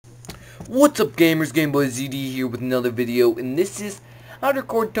What's up, gamers? Gameboy ZD here with another video, and this is how to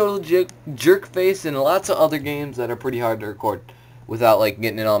record Total Jerk Face and lots of other games that are pretty hard to record without like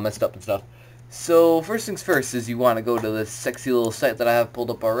getting it all messed up and stuff. So first things first is you want to go to this sexy little site that I have pulled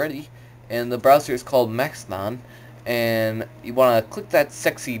up already, and the browser is called maxthon, and you want to click that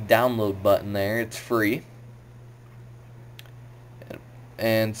sexy download button there. It's free.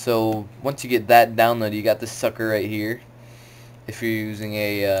 And so once you get that downloaded, you got this sucker right here. If you're using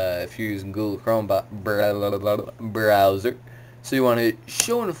Google Chrome browser, so you want to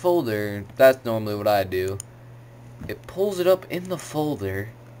show in a folder. That's normally what I do. It pulls it up in the folder,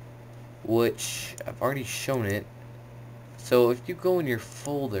 which I've already shown it. So if you go in your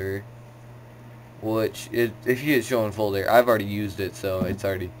folder, if you hit show in folder, I've already used it, so it's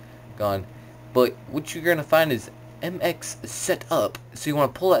already gone. But what you're gonna find is MX setup. So you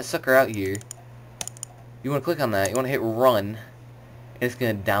want to pull that sucker out here. You want to click on that. You want to hit run. And it's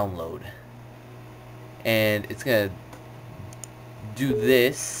going to download. And it's going to do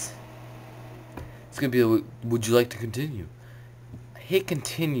this. It's going to be, would you like to continue? Hit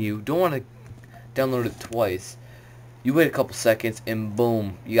continue. Don't want to download it twice. You wait a couple seconds and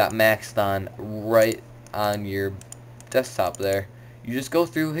boom, you got maxthon right on your desktop there. You just go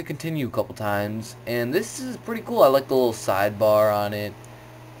through, hit continue a couple times, and this is pretty cool. I like the little sidebar on it.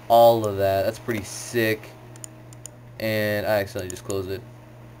 All of that. That's pretty sick. And I accidentally just closed it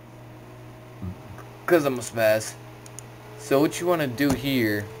because I'm a spaz. So what you want to do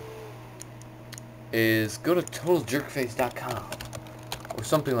here is go to totaljerkface.com or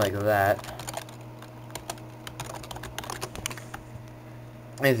something like that.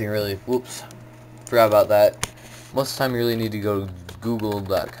 Anything really. Whoops. Forgot about that. Most of the time you really need to go to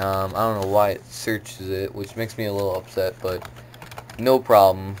google.com. I don't know why it searches it, which makes me a little upset, but no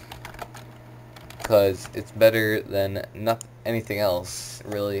problem. Because it's better than anything else,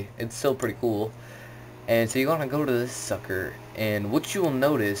 really. It's still pretty cool. And so you want to go to this sucker, and what you will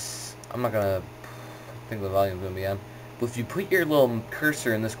notice, I'm not gonna think the volume's gonna be on, but if you put your little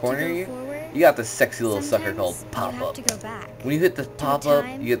cursor in this corner here, you got this sexy little sucker called pop-up. When you hit this pop-up,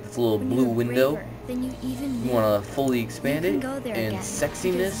 you get this little blue window. You want to fully expand it, and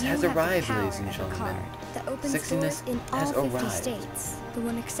sexiness has arrived, ladies and gentlemen. Sexiness has arrived. The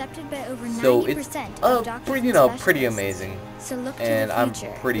one accepted by over 90% so it's pretty amazing, and I'm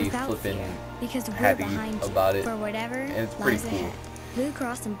pretty flippin' happy about it, and it's pretty cool. Blue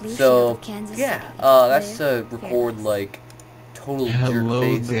Cross and Blue So Kansas yeah, City. that's to record like total Hello jerk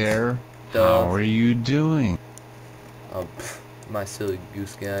face there. stuff. How are you doing? Oh, my silly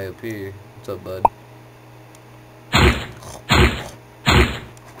goose guy up here. What's up, bud?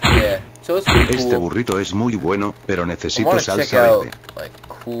 Yeah, so it's pretty cool. Este burrito es muy bueno, pero I necesito want to check salsa out verde. like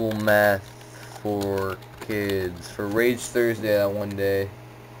cool math for kids for Rage Thursday that one day.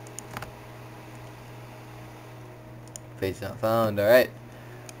 Face not found. All right.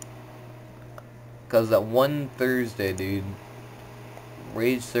 Cause that one Thursday, dude,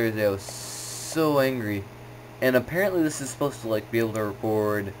 Rage Thursday, I was so angry, and apparently this is supposed to like be able to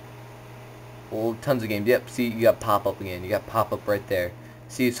record tons of games. Yep. See, you got pop up again. You got pop up right there.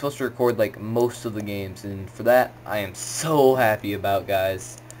 See, it's supposed to record like most of the games, and for that I am so happy about,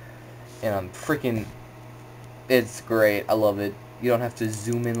 guys. And I'm freaking, it's great. I love it. You don't have to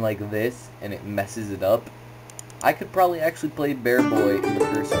zoom in like this and it messes it up. I could probably actually play Bear Boy in the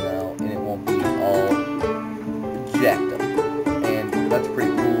cursor now and it won't be all jacked up. And that's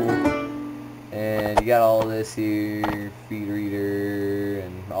pretty cool. And you got all this here, feed reader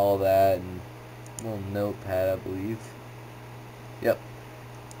and all that, and a little notepad, I believe. Yep.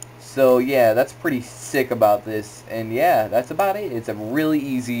 So yeah, that's pretty sick about this, and yeah, that's about it. It's a really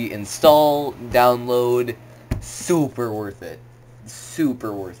easy install, download, super worth it.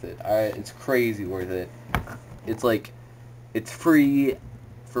 Super worth it. Alright, it's crazy worth it. It's like, it's free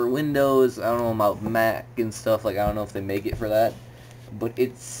for Windows. I don't know about Mac and stuff, like I don't know if they make it for that, but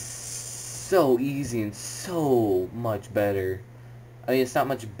it's so easy and so much better. I mean, it's not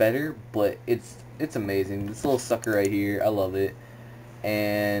much better, but it's amazing. This little sucker right here, I love it.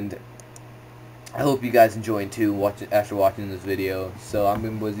 And I hope you guys enjoyed too after watching this video. So I'm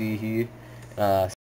Bimbozy here.